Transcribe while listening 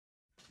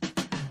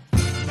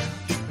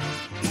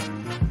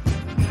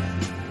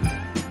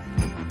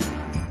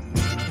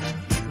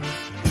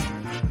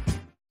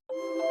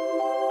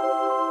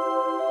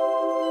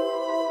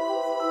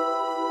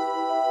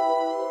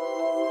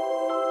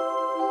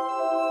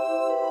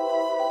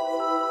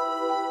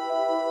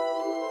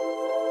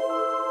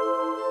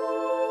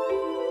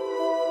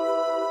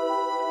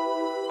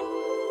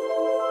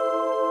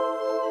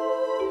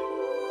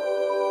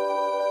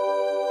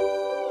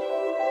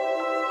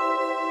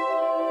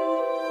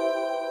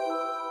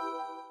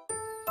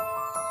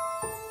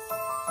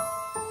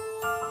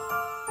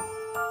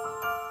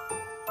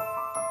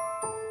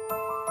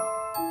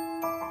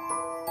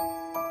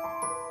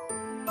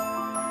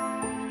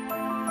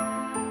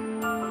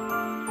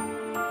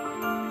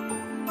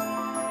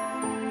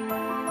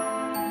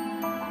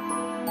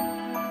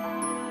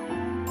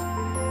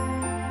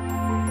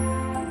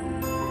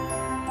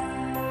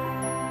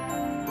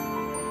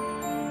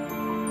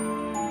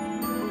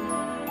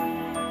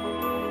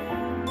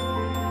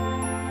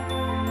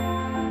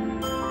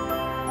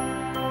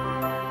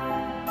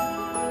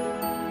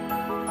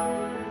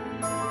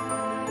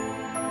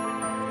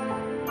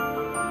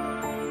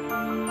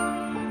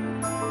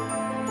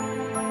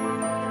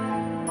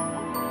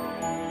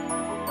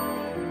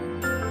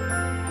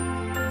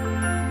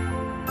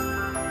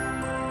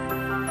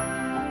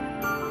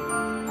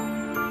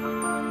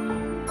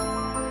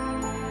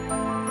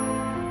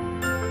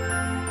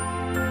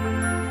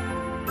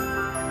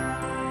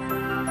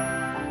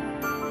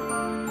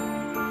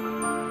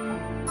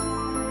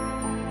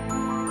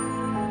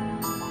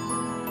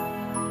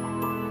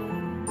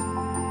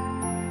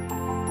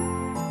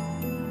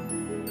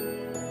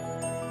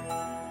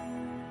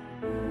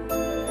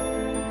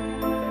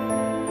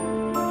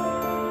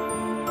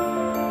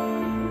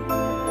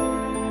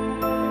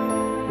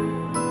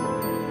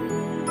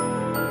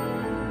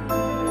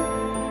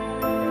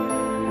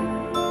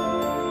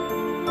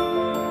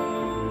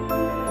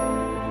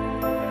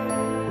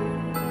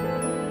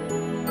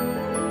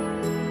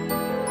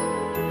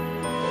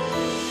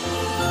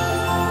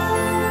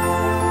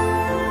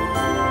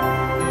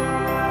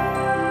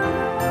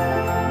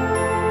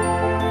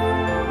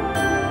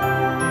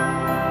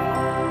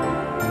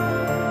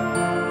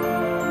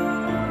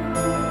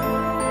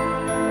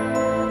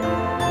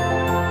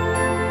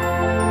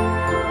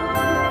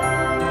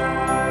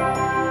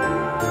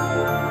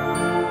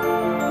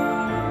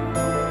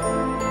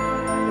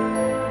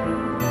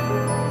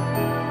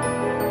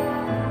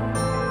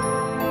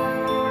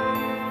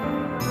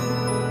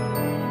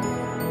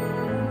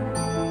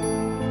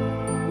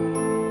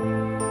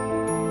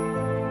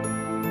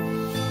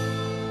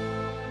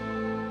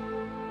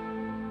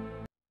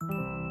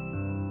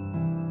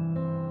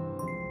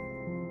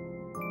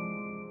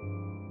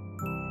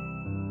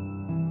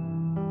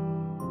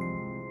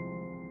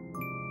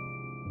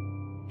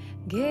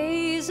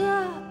Gaze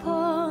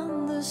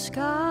upon the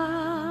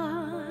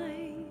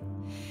sky,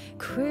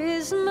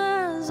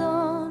 Christmas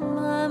on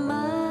my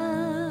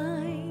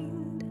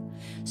mind,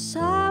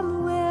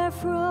 somewhere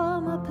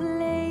from a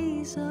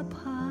place up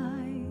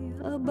high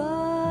above.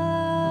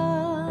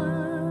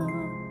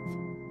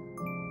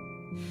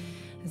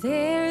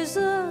 There's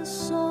a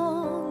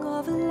song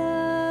of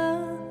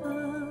love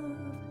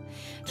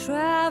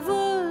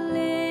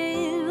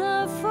traveling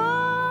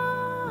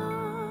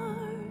afar,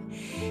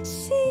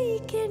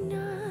 seeking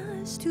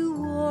us to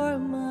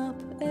warm up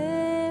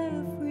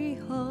every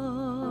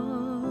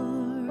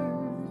heart,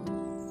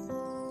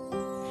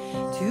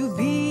 to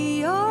be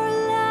your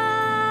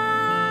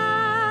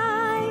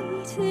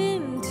light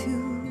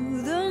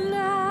into the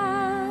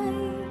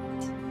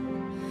night.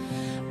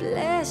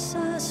 Bless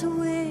us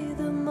with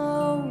a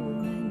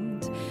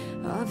moment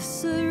of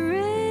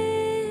serenity.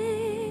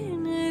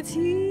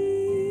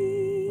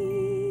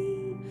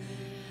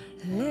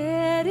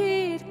 Let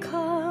it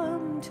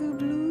come to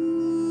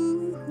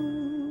bloom,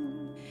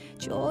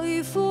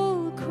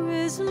 joyful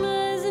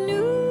Christmas news.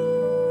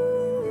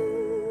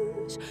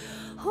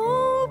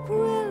 Hope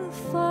will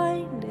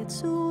find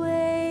its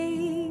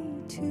way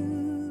to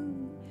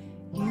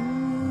you.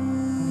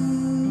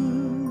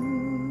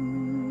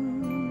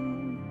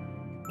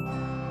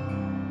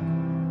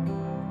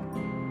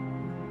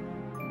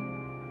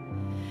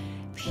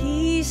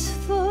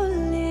 Peaceful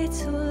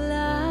little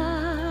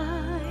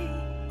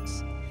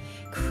lights,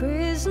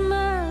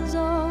 Christmas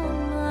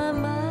on my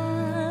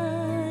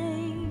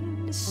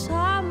mind,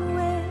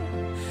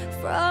 somewhere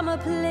from a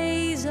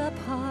place up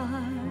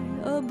high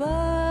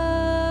above.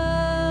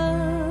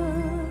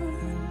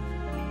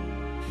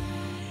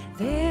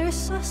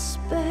 There's a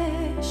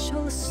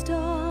special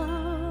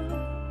star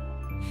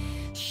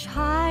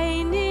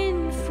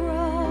shining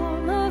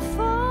from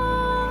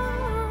afar,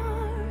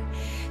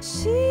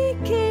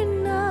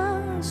 seeking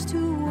us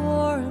to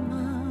warm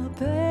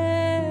up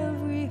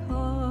every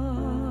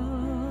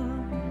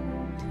heart,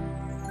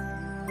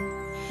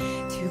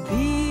 to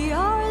be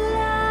our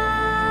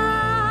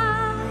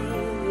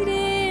light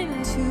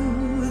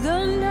into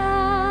the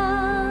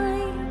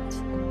night.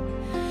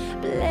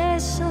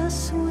 Bless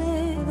us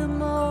with a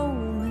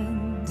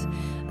moment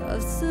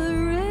of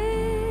serenity.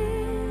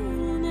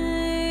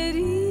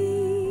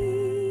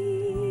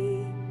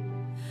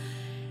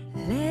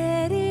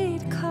 Let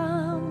it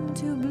come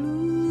to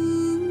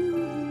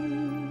bloom,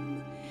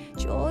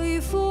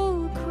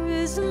 joyful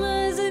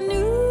Christmas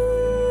news.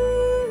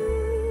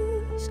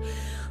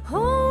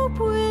 Hope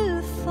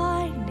will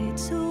find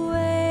its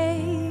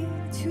way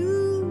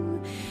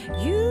to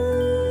you.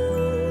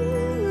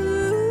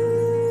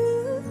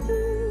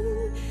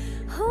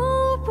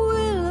 Hope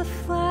will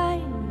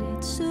find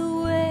its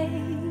way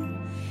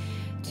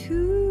to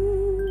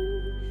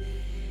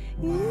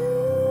you.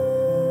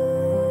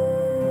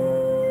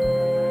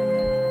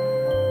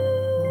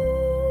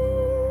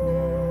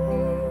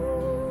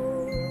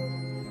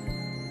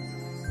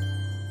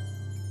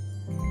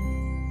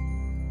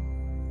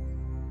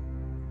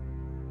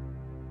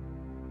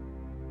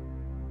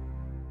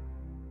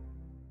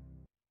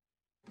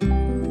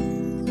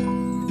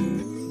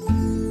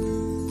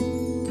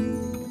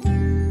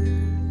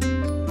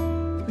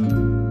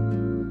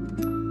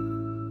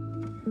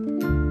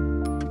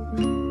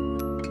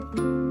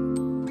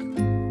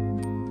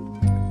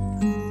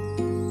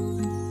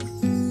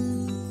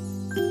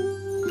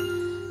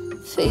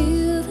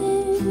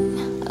 Feeling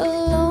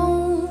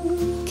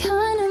alone,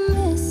 kinda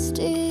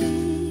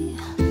misty,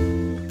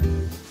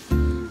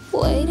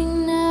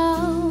 waiting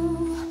now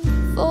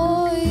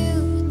for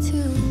you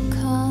to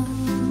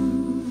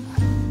come.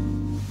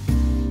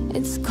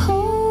 It's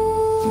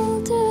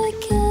cold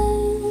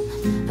again,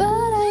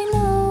 but I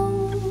know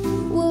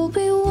we'll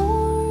be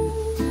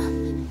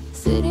warm,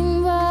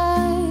 sitting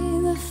by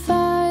the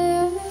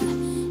fire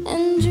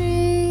and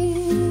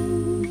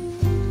dream.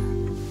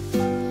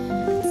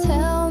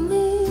 Tell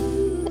me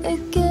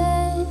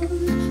again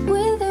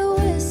with a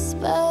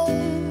whisper,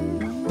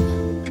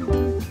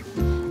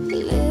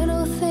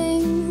 little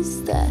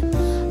things that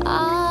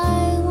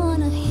I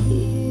wanna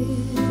hear,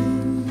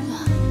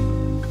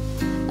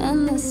 and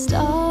the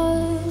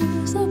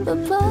stars up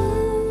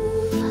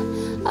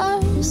above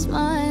are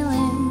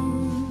smiling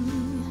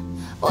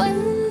when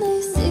they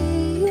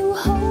see you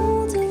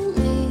holding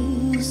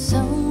me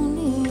so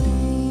near.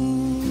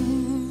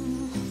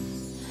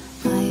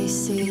 I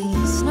see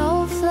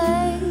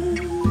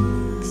snowflakes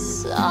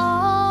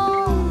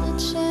on the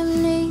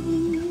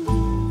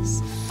chimneys,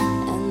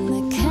 and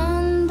the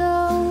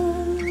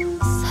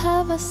candles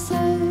have a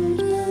certain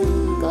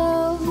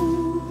glow,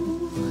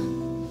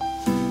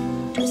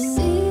 a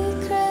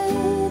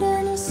secret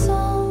and a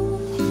song,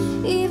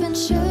 even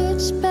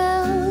church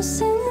bells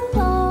sing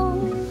along,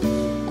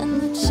 and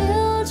the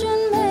children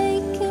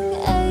making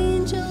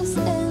angels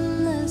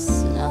in the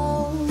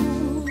snow.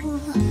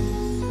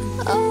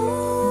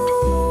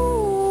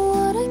 Oh,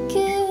 what a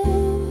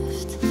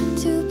gift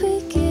to be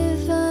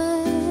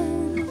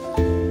given.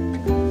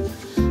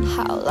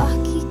 How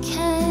lucky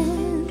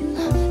can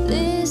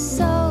this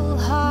so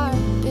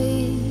hard be?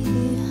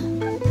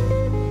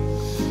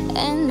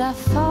 I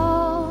fall